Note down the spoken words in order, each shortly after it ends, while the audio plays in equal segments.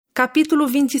Capítulo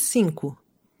 25.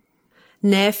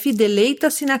 Nefe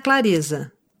deleita-se na clareza.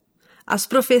 As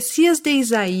profecias de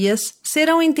Isaías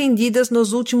serão entendidas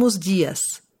nos últimos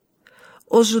dias.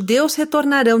 Os judeus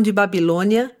retornarão de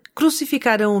Babilônia,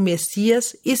 crucificarão o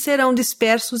Messias e serão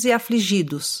dispersos e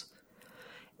afligidos.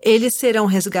 Eles serão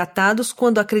resgatados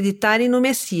quando acreditarem no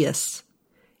Messias.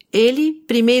 Ele,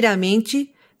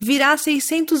 primeiramente, virá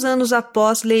 600 anos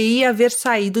após Leí haver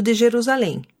saído de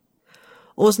Jerusalém.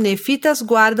 Os nefitas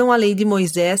guardam a lei de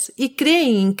Moisés e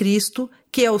creem em Cristo,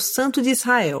 que é o Santo de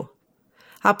Israel.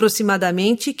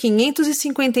 Aproximadamente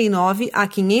 559 a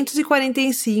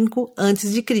 545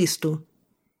 a.C.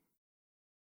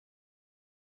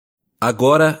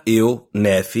 Agora eu,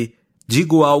 Nefe,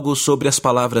 digo algo sobre as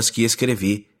palavras que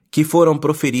escrevi, que foram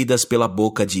proferidas pela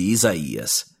boca de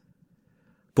Isaías.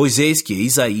 Pois eis que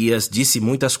Isaías disse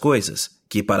muitas coisas,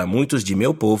 que para muitos de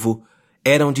meu povo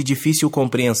eram de difícil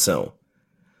compreensão,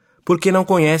 porque não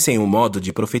conhecem o modo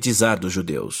de profetizar dos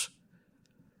judeus.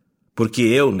 Porque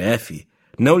eu, Nefe,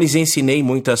 não lhes ensinei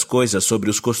muitas coisas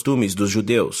sobre os costumes dos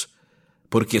judeus,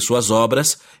 porque suas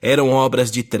obras eram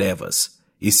obras de trevas,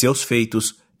 e seus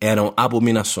feitos eram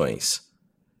abominações.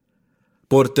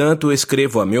 Portanto,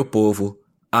 escrevo a meu povo,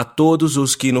 a todos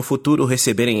os que no futuro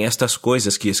receberem estas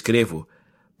coisas que escrevo,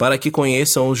 para que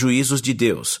conheçam os juízos de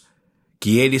Deus,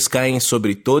 que eles caem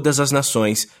sobre todas as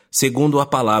nações, segundo a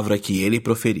palavra que ele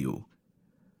proferiu.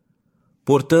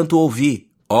 Portanto,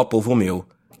 ouvi, ó povo meu,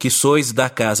 que sois da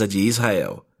casa de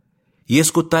Israel, e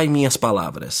escutai minhas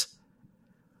palavras.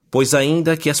 Pois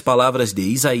ainda que as palavras de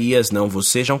Isaías não vos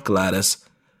sejam claras,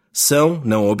 são,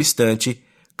 não obstante,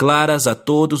 claras a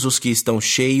todos os que estão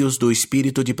cheios do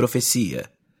espírito de profecia.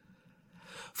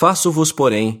 Faço-vos,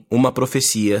 porém, uma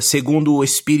profecia segundo o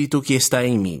espírito que está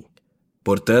em mim.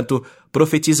 Portanto,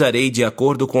 profetizarei de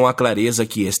acordo com a clareza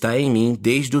que está em mim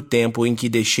desde o tempo em que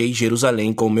deixei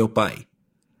Jerusalém com meu pai.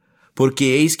 Porque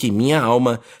eis que minha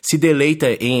alma se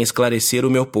deleita em esclarecer o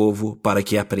meu povo para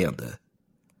que aprenda.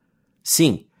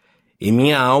 Sim, e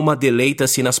minha alma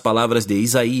deleita-se nas palavras de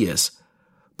Isaías,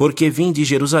 porque vim de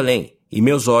Jerusalém, e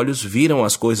meus olhos viram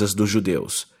as coisas dos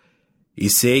judeus. E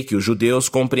sei que os judeus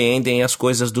compreendem as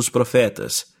coisas dos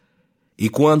profetas. E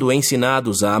quando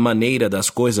ensinados à maneira das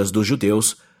coisas dos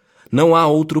judeus, não há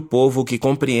outro povo que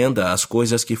compreenda as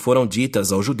coisas que foram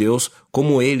ditas aos judeus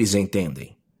como eles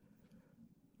entendem.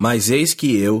 Mas eis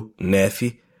que eu,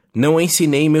 Nefe, não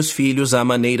ensinei meus filhos à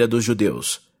maneira dos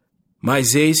judeus,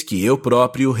 mas eis que eu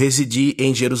próprio residi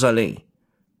em Jerusalém.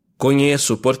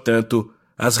 Conheço, portanto,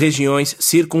 as regiões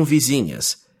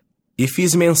circunvizinhas, e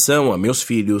fiz menção a meus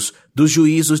filhos dos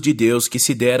juízos de Deus que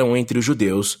se deram entre os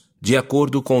judeus, de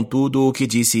acordo com tudo o que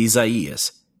disse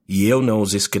Isaías, e eu não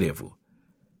os escrevo.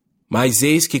 Mas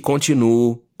eis que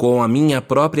continuo com a minha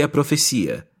própria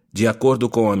profecia, de acordo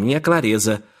com a minha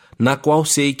clareza, na qual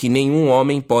sei que nenhum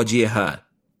homem pode errar.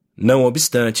 Não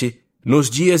obstante, nos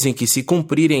dias em que se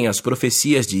cumprirem as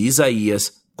profecias de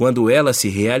Isaías, quando elas se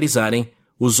realizarem,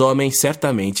 os homens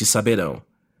certamente saberão.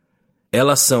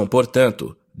 Elas são,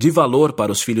 portanto, de valor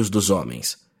para os filhos dos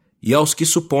homens, e aos que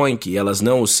supõem que elas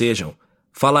não o sejam,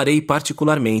 falarei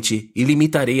particularmente e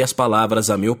limitarei as palavras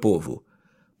a meu povo,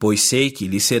 pois sei que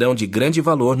lhes serão de grande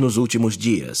valor nos últimos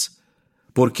dias,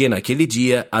 porque naquele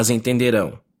dia as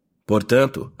entenderão.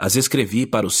 Portanto, as escrevi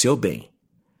para o seu bem.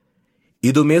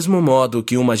 E do mesmo modo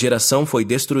que uma geração foi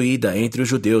destruída entre os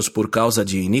judeus por causa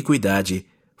de iniquidade,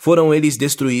 foram eles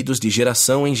destruídos de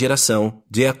geração em geração,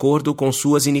 de acordo com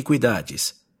suas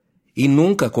iniquidades. E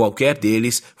nunca qualquer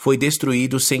deles foi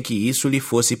destruído sem que isso lhe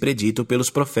fosse predito pelos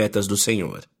profetas do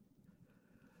Senhor.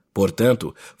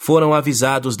 Portanto, foram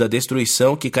avisados da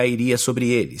destruição que cairia sobre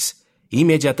eles,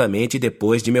 imediatamente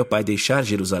depois de meu pai deixar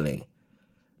Jerusalém.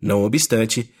 Não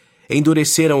obstante,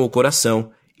 endureceram o coração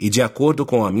e, de acordo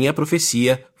com a minha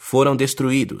profecia, foram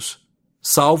destruídos,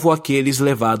 salvo aqueles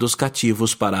levados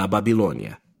cativos para a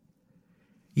Babilônia.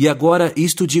 E agora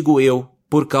isto digo eu,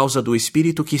 por causa do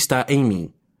Espírito que está em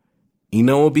mim. E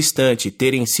não obstante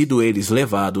terem sido eles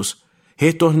levados,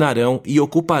 retornarão e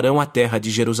ocuparão a terra de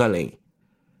Jerusalém.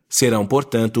 Serão,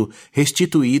 portanto,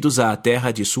 restituídos à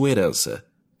terra de sua herança.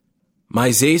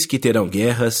 Mas eis que terão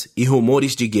guerras e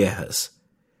rumores de guerras.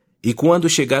 E quando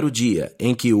chegar o dia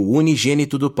em que o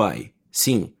unigênito do Pai,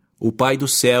 sim, o Pai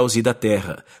dos céus e da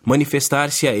terra,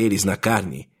 manifestar-se a eles na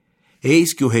carne,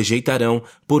 eis que o rejeitarão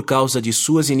por causa de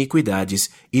suas iniquidades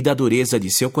e da dureza de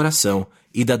seu coração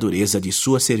e da dureza de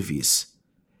sua cerviz.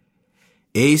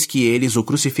 Eis que eles o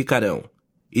crucificarão,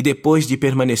 e depois de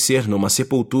permanecer numa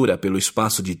sepultura pelo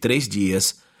espaço de 3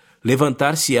 dias,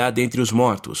 levantar-se-á dentre os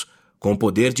mortos, com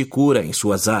poder de cura em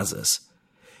suas asas.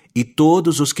 e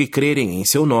todos os que crerem em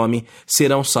seu nome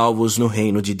serão salvos no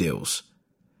reino de Deus.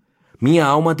 Minha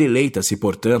alma deleita-se,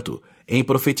 portanto, em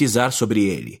profetizar sobre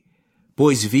ele,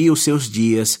 pois vi os seus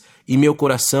dias e meu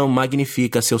coração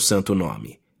magnifica seu santo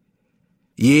nome.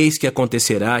 E eis que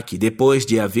acontecerá que, depois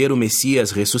de haver o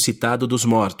Messias ressuscitado dos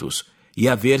mortos e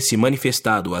haver se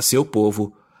manifestado a seu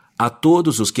povo, a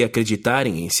todos os que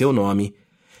acreditarem em seu nome,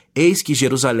 eis que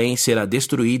Jerusalém será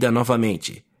destruída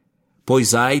novamente,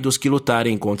 pois ai dos que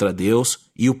lutarem contra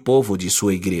Deus e o povo de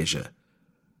sua igreja.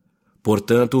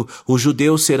 Portanto, os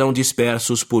judeus serão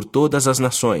dispersos por todas as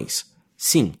nações.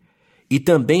 Sim, e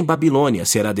também Babilônia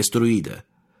será destruída.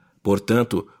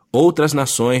 Portanto, outras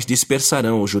nações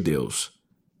dispersarão os judeus.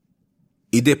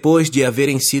 E depois de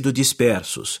haverem sido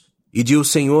dispersos, e de o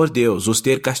Senhor Deus os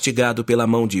ter castigado pela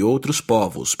mão de outros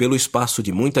povos pelo espaço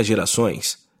de muitas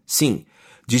gerações, sim,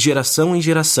 de geração em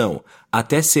geração,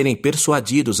 até serem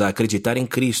persuadidos a acreditar em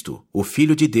Cristo, o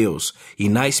Filho de Deus, e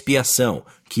na expiação,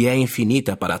 que é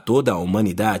infinita para toda a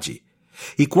humanidade.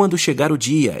 E quando chegar o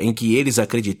dia em que eles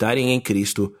acreditarem em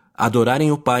Cristo,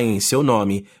 adorarem o Pai em seu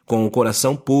nome, com o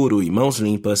coração puro e mãos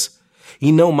limpas,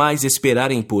 e não mais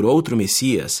esperarem por outro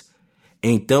Messias,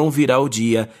 então virá o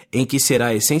dia em que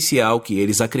será essencial que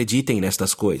eles acreditem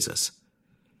nestas coisas.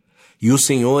 E o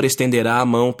Senhor estenderá a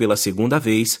mão pela segunda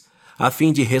vez, a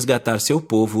fim de resgatar seu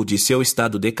povo de seu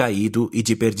estado decaído e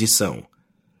de perdição.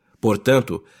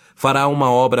 Portanto, fará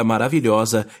uma obra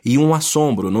maravilhosa e um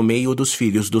assombro no meio dos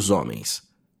filhos dos homens.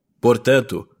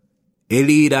 Portanto,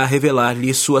 ele irá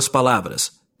revelar-lhes suas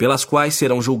palavras, pelas quais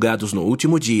serão julgados no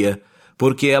último dia,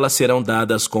 porque elas serão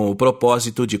dadas com o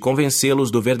propósito de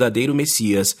convencê-los do verdadeiro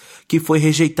Messias, que foi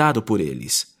rejeitado por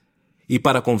eles, e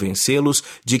para convencê-los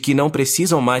de que não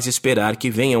precisam mais esperar que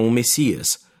venha um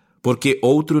Messias, porque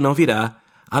outro não virá,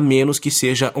 a menos que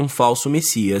seja um falso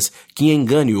Messias que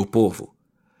engane o povo.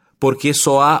 Porque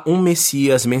só há um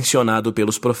Messias mencionado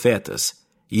pelos profetas,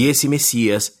 e esse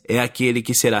Messias é aquele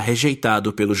que será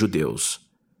rejeitado pelos judeus.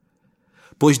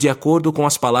 Pois, de acordo com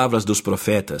as palavras dos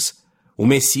profetas, o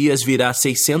Messias virá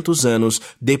 600 anos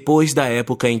depois da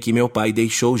época em que meu pai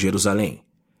deixou Jerusalém.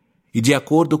 E de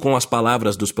acordo com as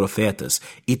palavras dos profetas,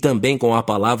 e também com a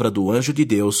palavra do anjo de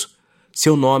Deus,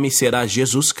 seu nome será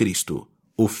Jesus Cristo,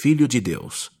 o Filho de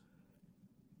Deus.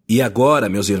 E agora,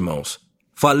 meus irmãos,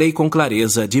 falei com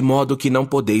clareza, de modo que não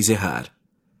podeis errar.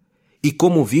 E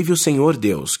como vive o Senhor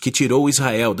Deus, que tirou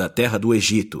Israel da terra do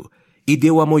Egito, e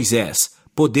deu a Moisés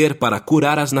poder para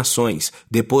curar as nações,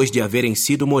 depois de haverem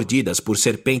sido mordidas por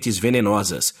serpentes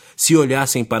venenosas, se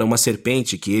olhassem para uma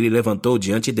serpente que ele levantou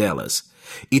diante delas.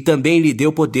 E também lhe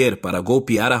deu poder para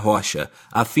golpear a rocha,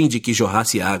 a fim de que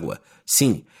jorrasse água.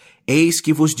 Sim, eis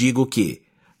que vos digo que,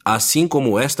 assim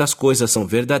como estas coisas são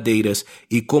verdadeiras,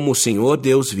 e como o Senhor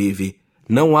Deus vive,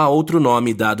 não há outro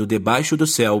nome dado debaixo do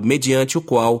céu, mediante o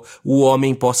qual o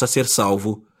homem possa ser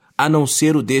salvo, a não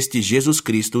ser o deste Jesus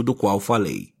Cristo do qual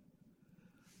falei.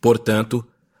 Portanto,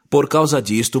 por causa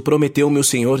disto, prometeu-me o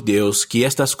Senhor Deus que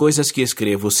estas coisas que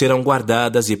escrevo serão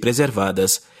guardadas e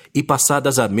preservadas e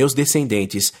passadas a meus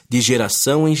descendentes de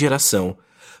geração em geração,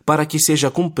 para que seja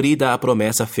cumprida a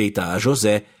promessa feita a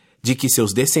José de que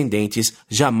seus descendentes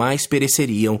jamais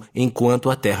pereceriam enquanto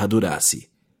a terra durasse.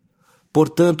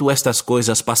 Portanto, estas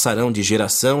coisas passarão de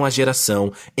geração a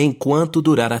geração enquanto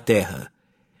durar a terra.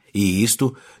 E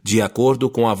isto, de acordo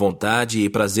com a vontade e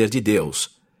prazer de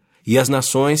Deus. E as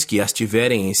nações que as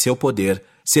tiverem em seu poder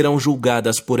serão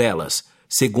julgadas por elas,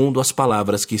 segundo as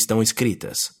palavras que estão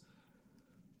escritas.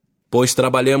 Pois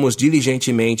trabalhamos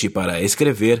diligentemente para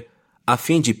escrever, a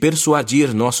fim de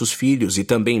persuadir nossos filhos e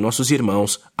também nossos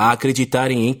irmãos a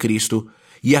acreditarem em Cristo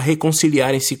e a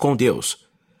reconciliarem-se com Deus,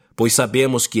 pois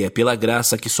sabemos que é pela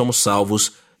graça que somos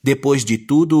salvos, depois de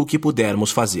tudo o que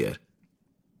pudermos fazer.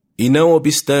 E não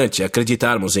obstante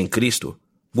acreditarmos em Cristo,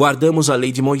 guardamos a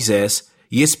lei de Moisés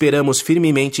e esperamos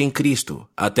firmemente em Cristo,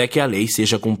 até que a lei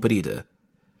seja cumprida.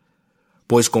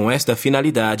 Pois com esta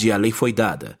finalidade a lei foi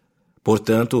dada.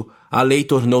 Portanto, a lei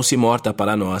tornou-se morta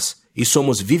para nós, e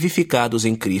somos vivificados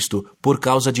em Cristo por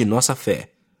causa de nossa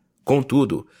fé.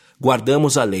 Contudo,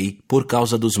 guardamos a lei por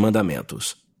causa dos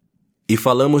mandamentos. E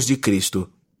falamos de Cristo,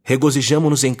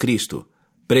 regozijamo-nos em Cristo,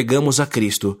 pregamos a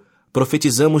Cristo,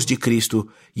 profetizamos de Cristo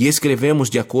e escrevemos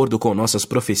de acordo com nossas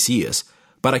profecias,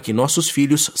 para que nossos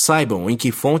filhos saibam em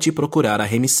que fonte procurar a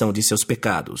remissão de seus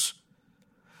pecados.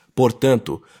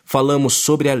 Portanto, falamos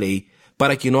sobre a lei,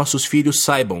 para que nossos filhos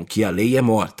saibam que a lei é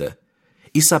morta.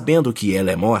 E sabendo que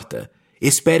ela é morta,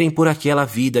 esperem por aquela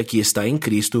vida que está em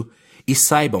Cristo, e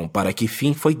saibam para que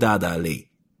fim foi dada a lei.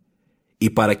 E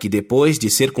para que depois de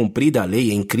ser cumprida a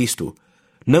lei em Cristo,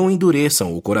 não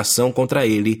endureçam o coração contra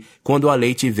ele quando a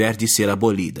lei tiver de ser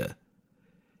abolida.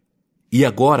 E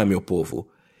agora, meu povo,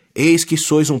 eis que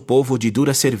sois um povo de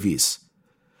dura cerviz.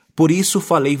 Por isso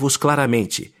falei-vos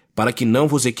claramente, para que não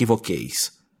vos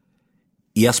equivoqueis.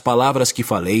 E as palavras que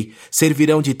falei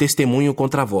servirão de testemunho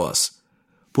contra vós,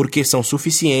 porque são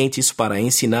suficientes para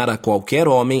ensinar a qualquer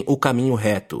homem o caminho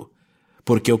reto,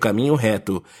 porque o caminho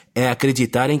reto é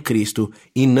acreditar em Cristo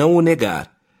e não o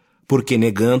negar, porque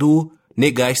negando-o,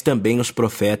 negais também os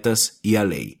profetas e a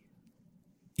lei.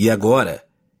 E agora,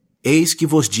 eis que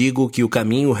vos digo que o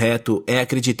caminho reto é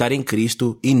acreditar em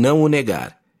Cristo e não o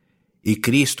negar, e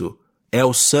Cristo é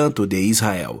o Santo de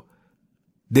Israel.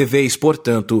 Deveis,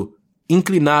 portanto,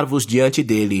 inclinar-vos diante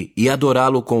dele e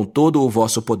adorá-lo com todo o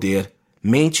vosso poder,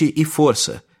 mente e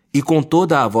força, e com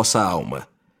toda a vossa alma.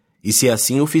 E se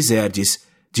assim o fizerdes,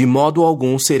 de modo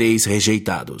algum sereis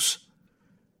rejeitados.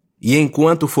 E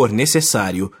enquanto for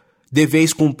necessário,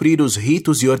 deveis cumprir os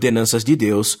ritos e ordenanças de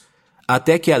Deus,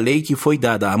 até que a lei que foi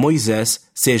dada a Moisés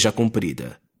seja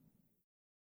cumprida.